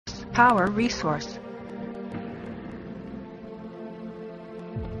Power resource.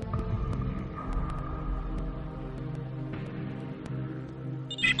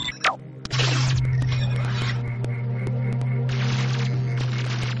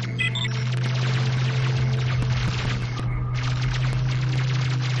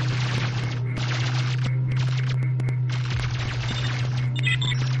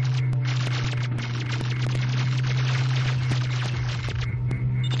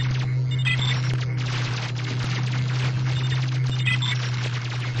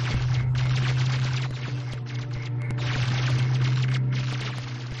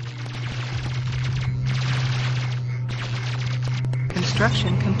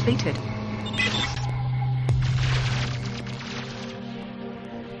 Construction completed.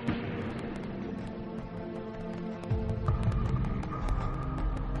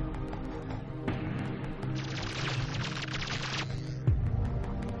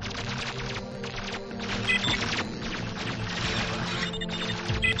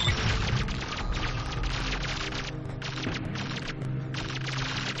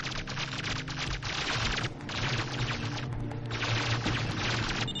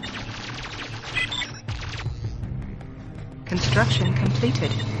 Construction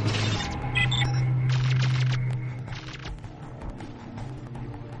completed.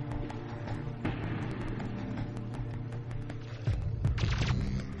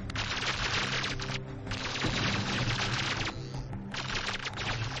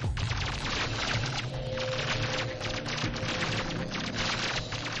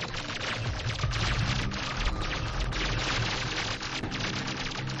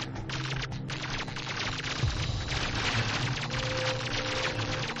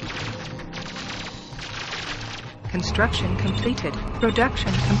 Construction completed.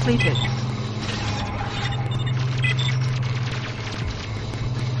 Production completed.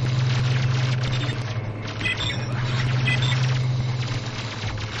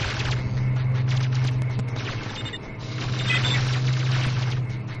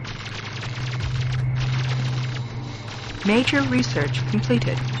 Major research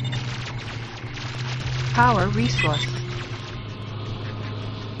completed. Power resource.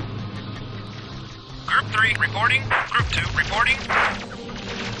 Group 3 reporting. Group 2 reporting.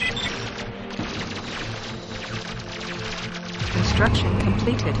 Construction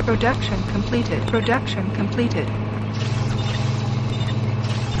completed. Production completed. Production completed.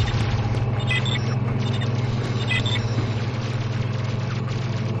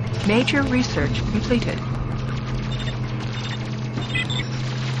 Major research completed.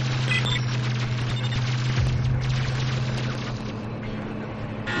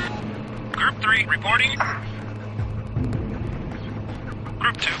 Group 3 reporting.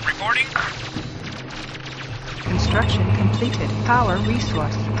 Group 2 reporting. Construction completed. Power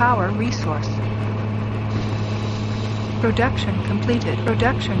resource. Power resource. Production completed.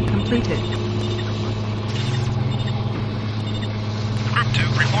 Production completed. Group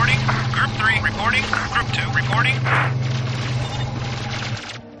 2 reporting. Group 3 reporting. Group 2 reporting.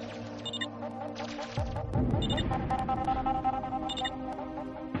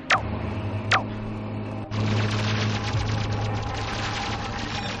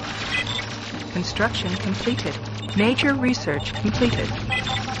 Construction completed. Major research completed.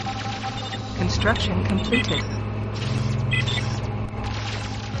 Construction completed.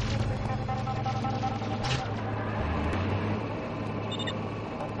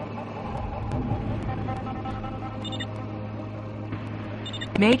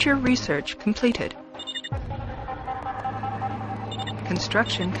 Major research completed.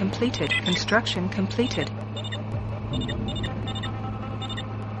 Construction completed. Construction completed.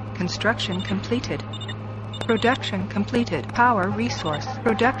 Construction completed. Production completed. Power resource.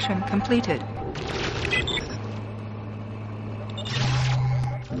 Production completed.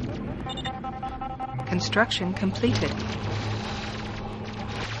 Construction completed.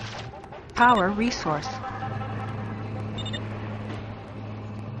 Power resource.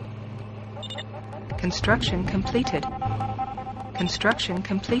 Construction completed. Construction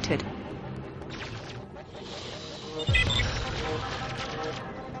completed.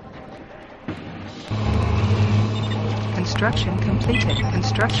 Construction completed.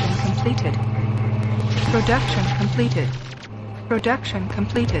 Construction completed. Production completed. Production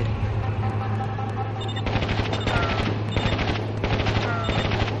completed.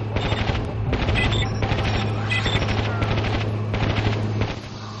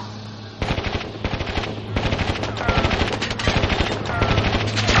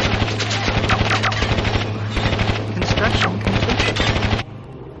 Construction completed.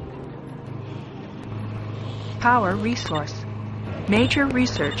 Power resource. Major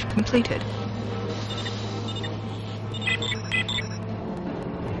research completed.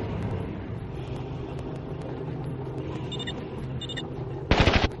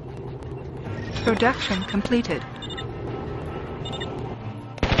 Production completed.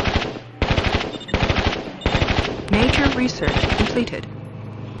 Major research completed.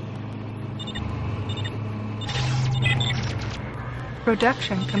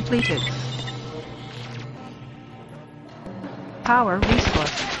 Production completed. Power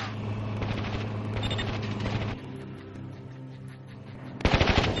resource.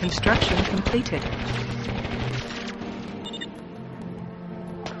 Construction completed.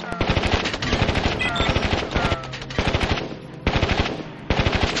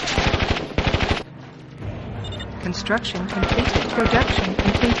 Construction completed. Production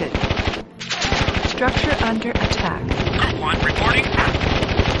completed. Structure under attack. Group 1 reporting.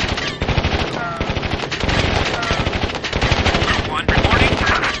 Group 1 reporting.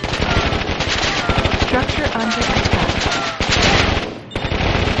 Structure under attack.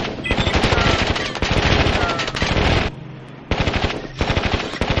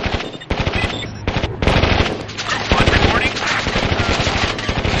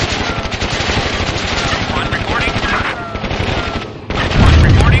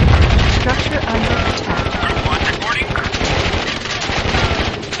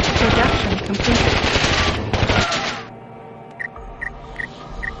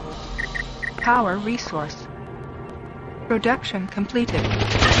 Power resource. Production completed.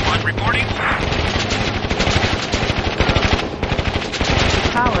 Group 1 reporting.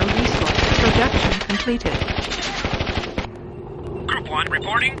 Power resource. Production completed. Group 1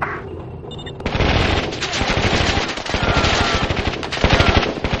 reporting.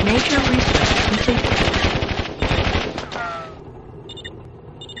 Major research completed.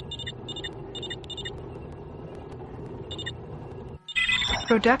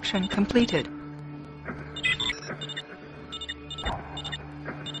 Production completed.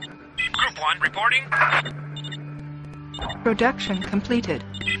 Group 1 reporting. Production completed.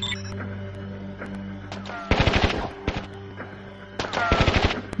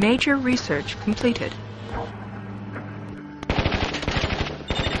 Major research completed.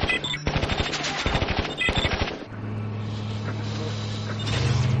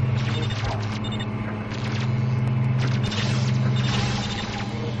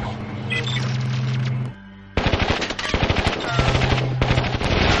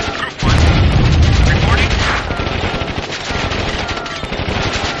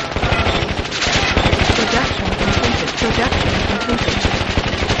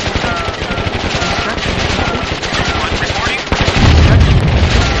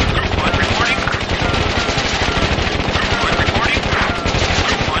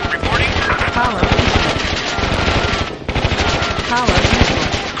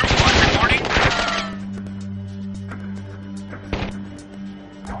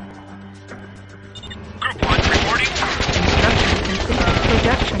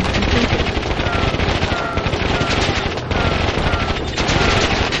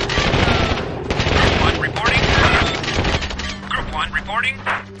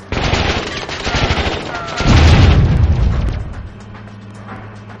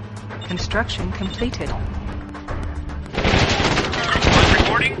 completed. Group 1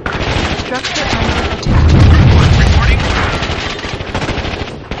 reporting. Structure under attack. Group 1 reporting.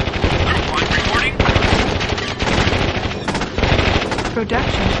 Group 1 reporting.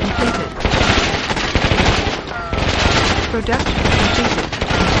 Production completed. Production completed.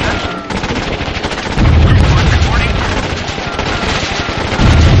 Construction completed. Group 1 reporting.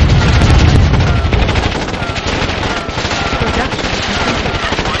 Production completed.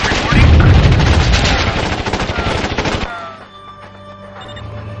 Group 1 reporting.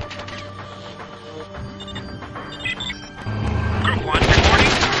 Group 1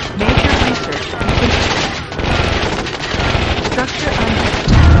 reporting. Major research completed. Structure under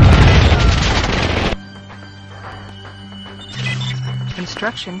attack.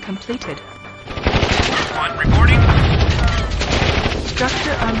 Construction completed. Group 1 reporting.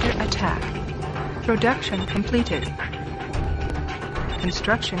 Structure under attack. Production completed.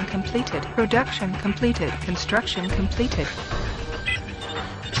 Construction completed. Production completed. Construction completed.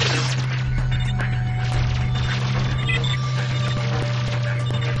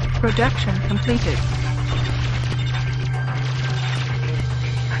 Production completed.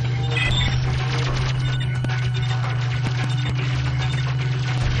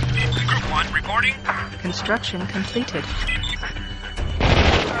 Group 1 reporting. Construction completed.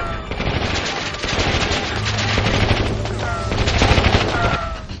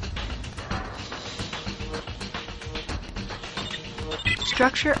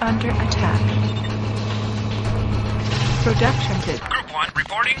 Structure under attack. Production did. Group 1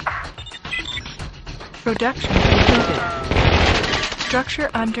 reporting. Production completed. Structure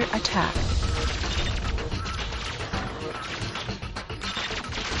under attack.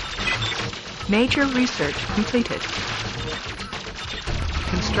 Major research completed.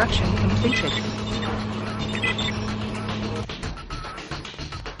 Construction completed.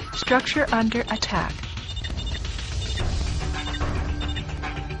 Structure under attack.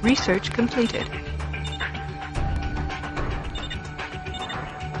 Research completed.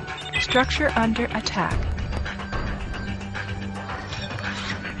 Structure under attack.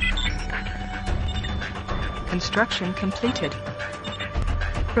 Construction completed.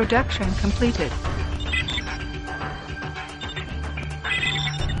 Production completed.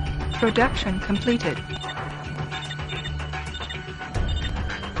 Production completed.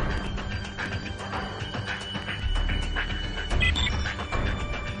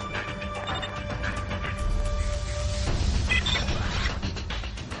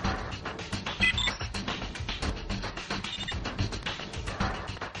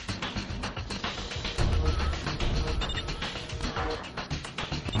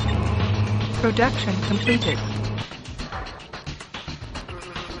 Production completed.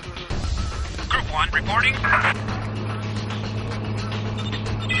 Group 1 reporting.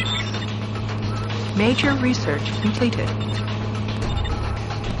 Major research completed.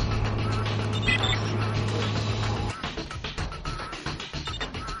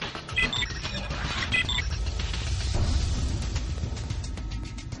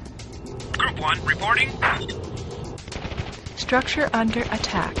 Group 1 reporting. Structure under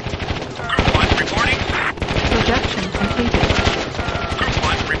attack. Group 1 reporting. Production completed. Group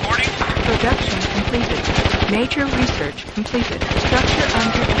 1 reporting. Production completed. Major research completed. Structure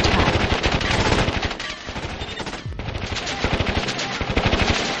under attack.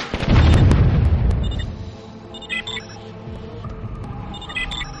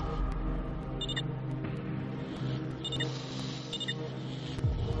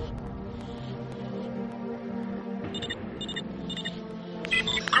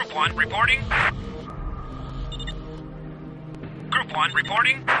 Group 1 reporting. Group 1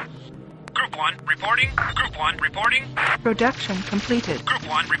 reporting. Group 1 reporting. Group 1 reporting. Production completed. Group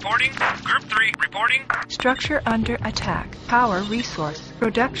 1 reporting. Group 3 reporting. Structure under attack. Power resource.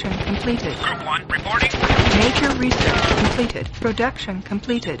 Production completed. Group 1 reporting. Major research completed. Production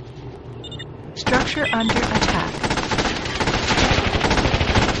completed. Structure under attack.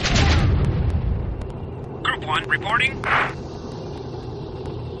 Group 1 reporting.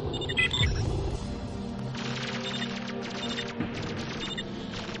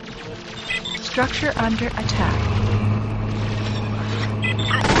 Structure under attack.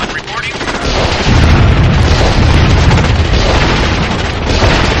 Group 1 reporting.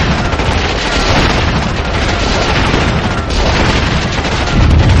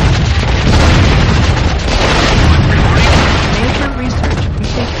 Major research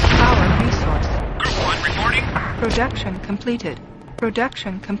completed. Power resource. Group 1 reporting. Production completed.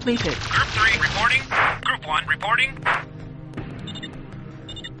 Production completed. Group 3 reporting. Group 1 reporting.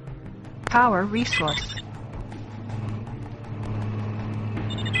 Power resource.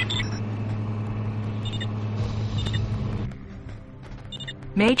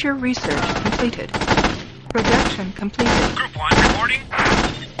 Major research completed. Production completed. Group 1 reporting.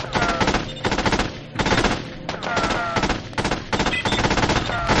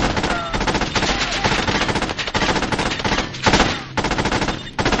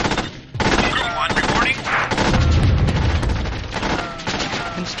 Group 1 reporting.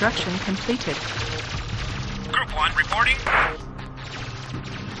 Construction completed. Group 1 reporting.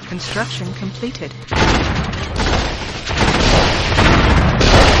 Construction completed.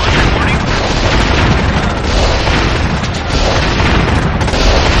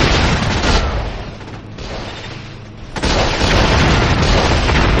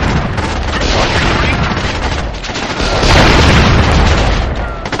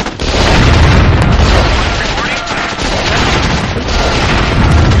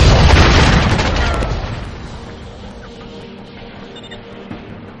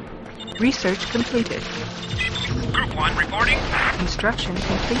 Research completed. Group 1 reporting. Construction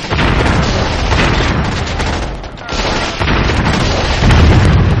completed.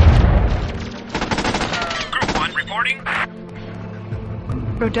 Group 1 reporting.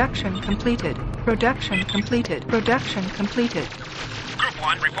 Production completed. Production completed. Production completed. Group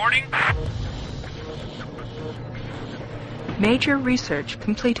 1 reporting. Major research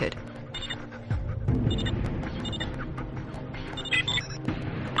completed.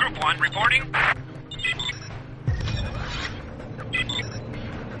 Group 1 reporting.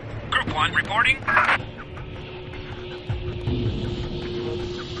 Group 1 reporting.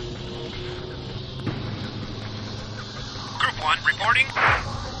 Group 1 reporting.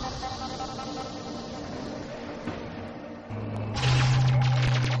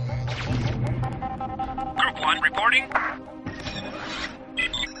 Group 1 reporting.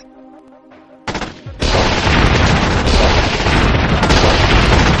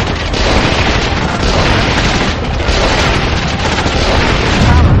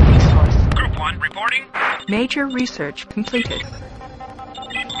 Major research completed.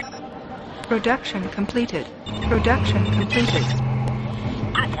 Production completed. Production completed.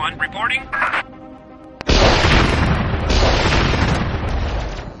 Group 1 reporting.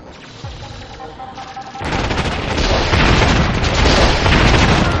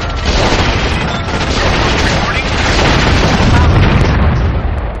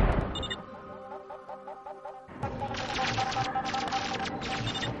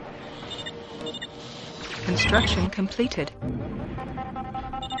 Construction completed. Group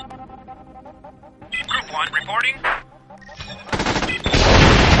 1 reporting.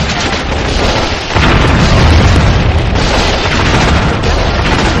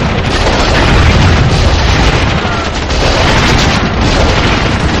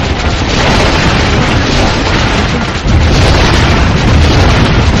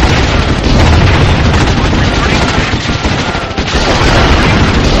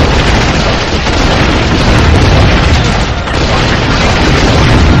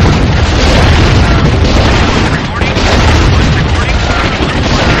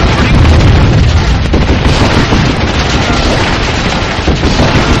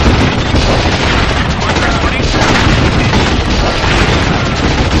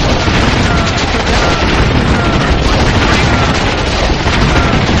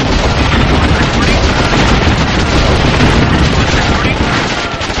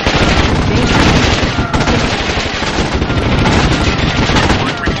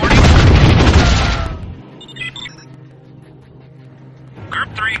 Group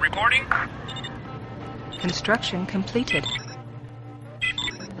 3 reporting. Construction completed.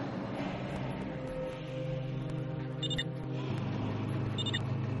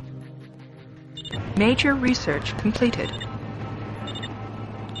 Major research completed.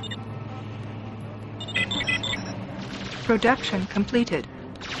 Production completed.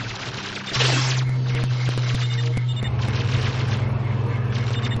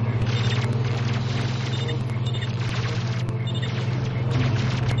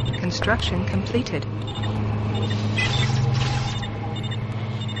 Construction completed.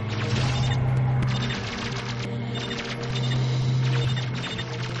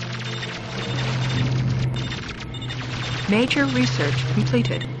 Major research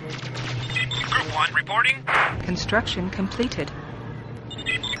completed. Group 1 reporting. Construction completed.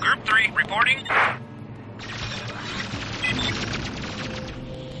 Group 3 reporting.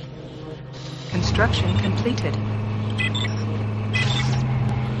 Construction completed.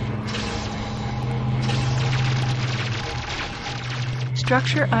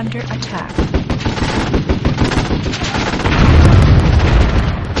 Structure under attack.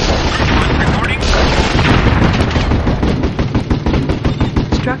 Reporting.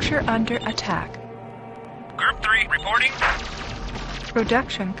 Structure under attack. Group 3 reporting.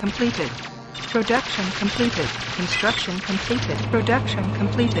 Production completed. Production completed. Construction completed. Production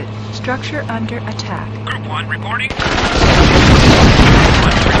completed. Structure under attack. Group 1 reporting.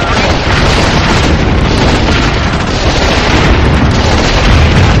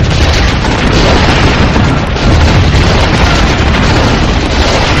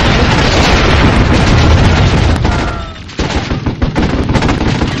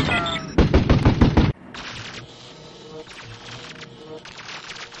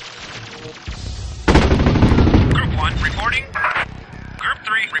 Group 1 reporting. Group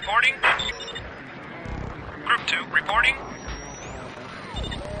 3 reporting. Group 2 reporting.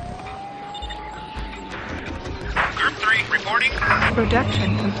 Group 3 reporting.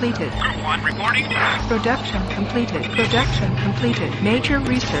 Production completed. Group 1 reporting. Production completed. Production completed. Major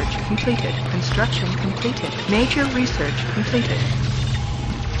research completed. Construction completed. Major research completed.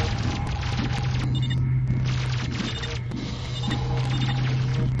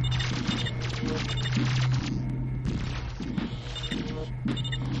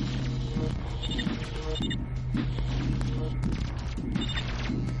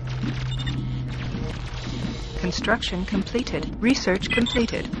 Construction completed. Research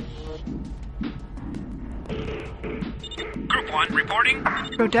completed. Group 1 reporting.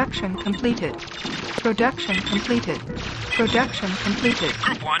 Production completed. Production completed. Production completed.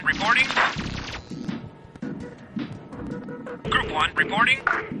 Group 1 reporting. Group Group 1 reporting.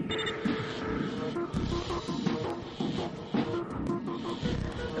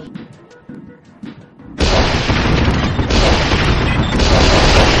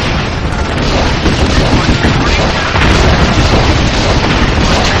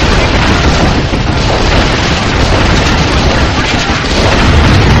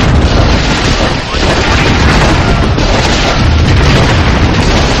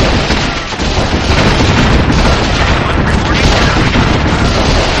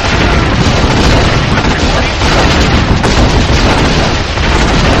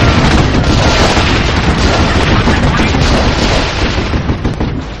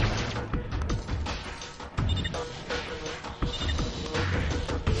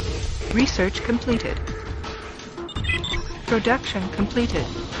 Research completed. Production completed.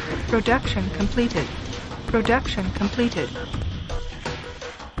 Production completed. Production completed.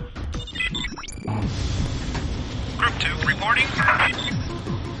 Group 2 reporting.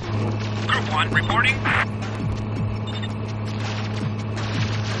 Group 1 reporting.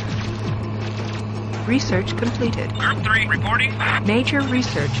 Research completed. Group 3 reporting. Major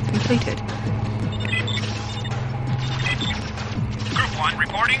research completed. Group 1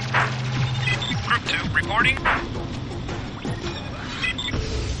 reporting. Group 2 reporting.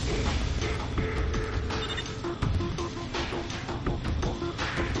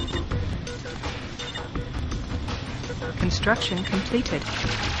 Construction completed.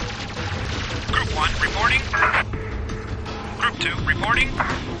 Group 1 reporting. Group 2 reporting.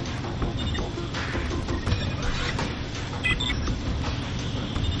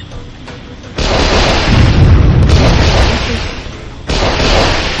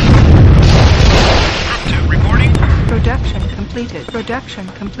 Production completed. Production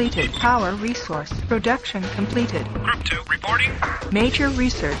completed. Power resource. Production completed. Group 2 reporting. Major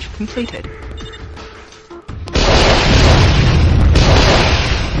research completed.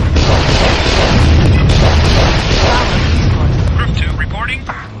 Group 2 reporting.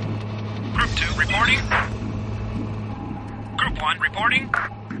 Group 2 reporting. Group 1 reporting.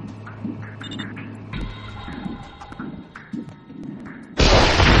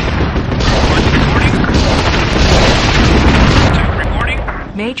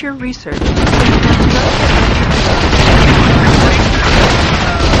 Major research.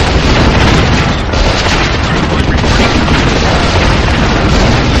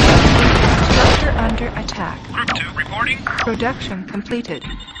 Structure under attack. Group 2 reporting. Production completed.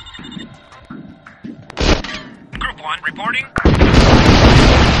 Group 1 reporting.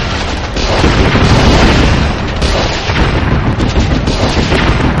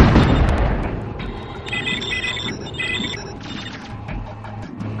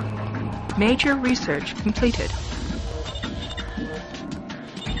 Major research completed.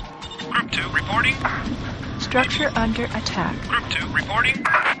 Group 2 reporting. Structure under attack. Group 2 reporting.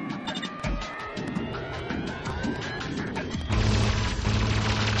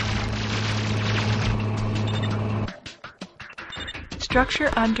 Structure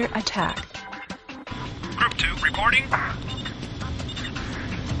under attack. Group 2 reporting.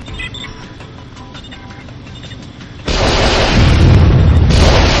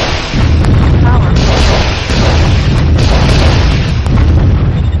 Power.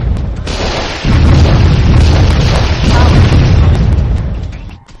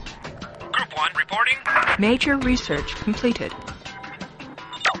 Group 1 reporting. Major research completed.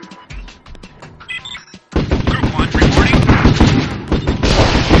 Group 1 reporting.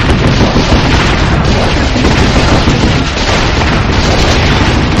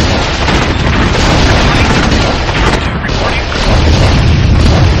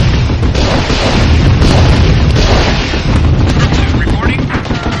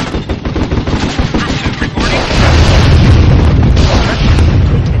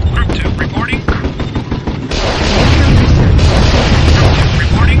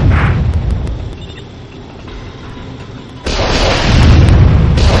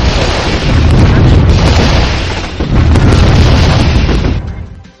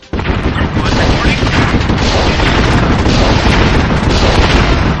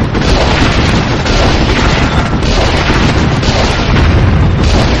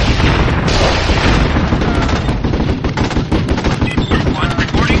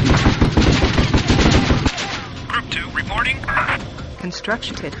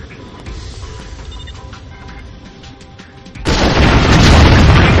 Constructed.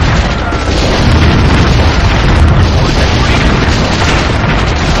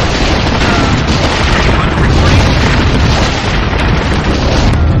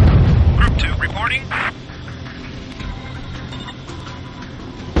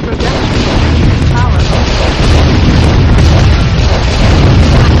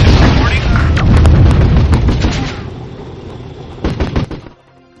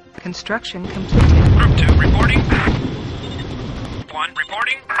 Construction completed. Group 2 reporting. 1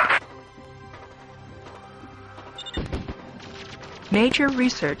 reporting. Major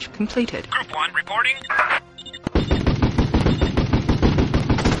research completed. Group 1 reporting.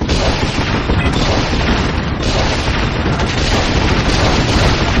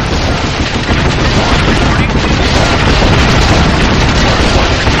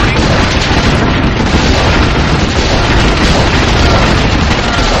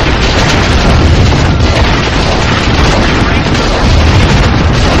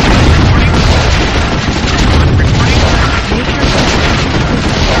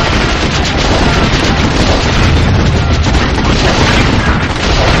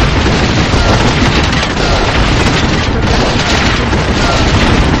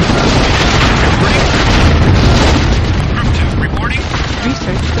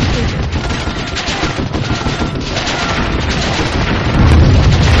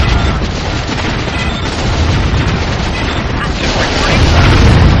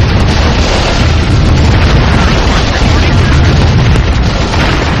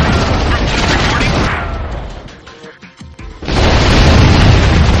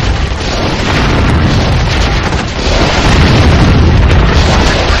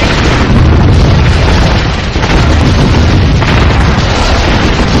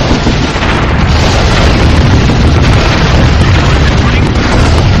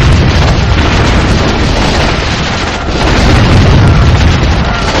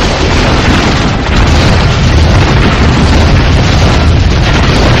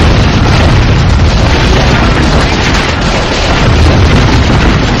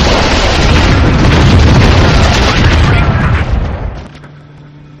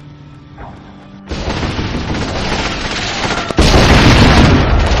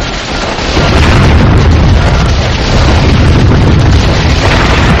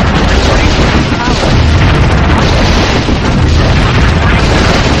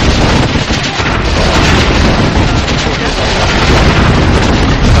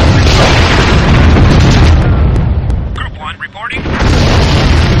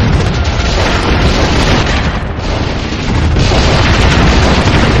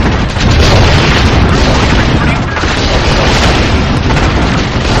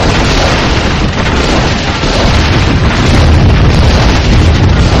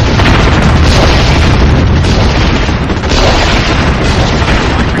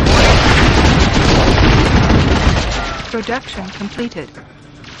 Production completed.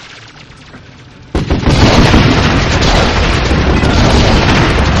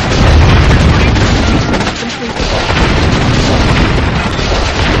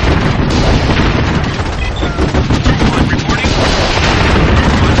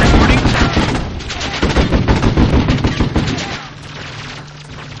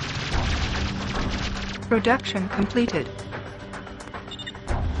 Production completed.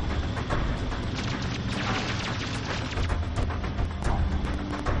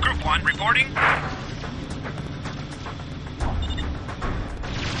 Group 1 reporting.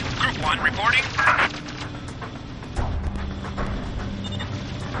 Group 1 reporting.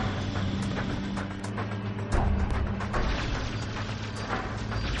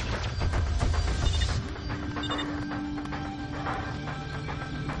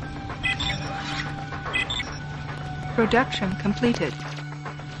 Production completed.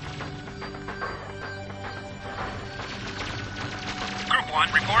 Group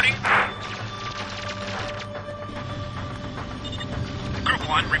 1 reporting. Group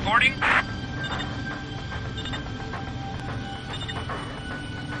 1 reporting.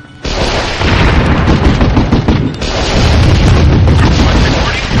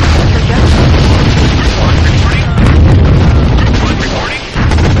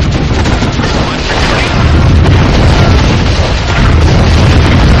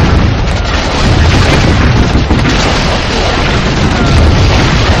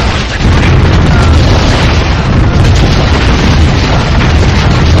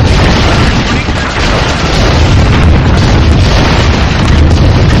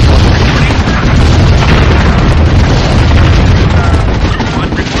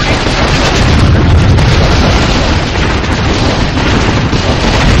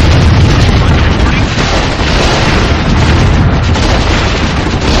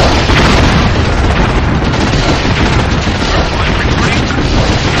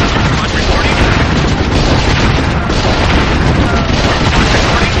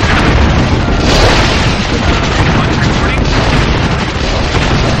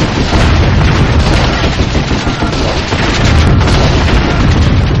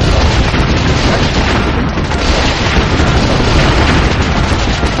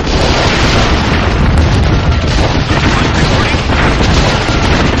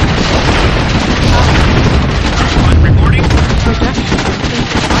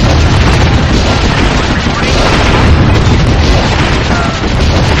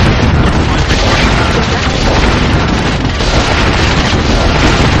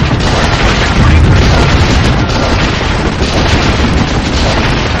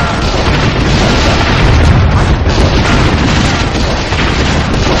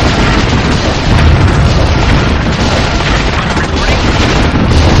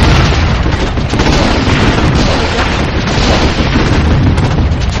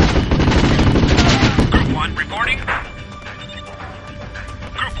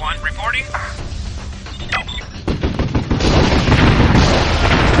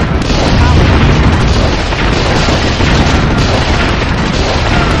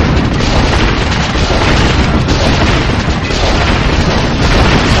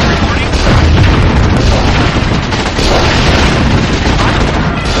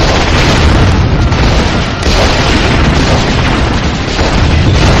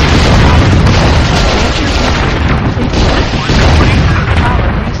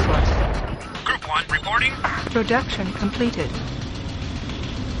 Production completed.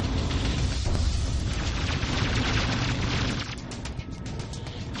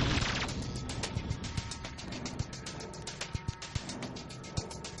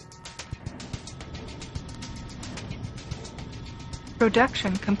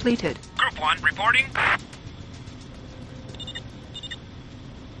 Production completed. Group 1 reporting.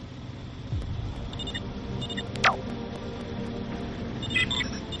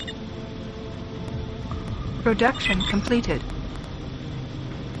 Production completed.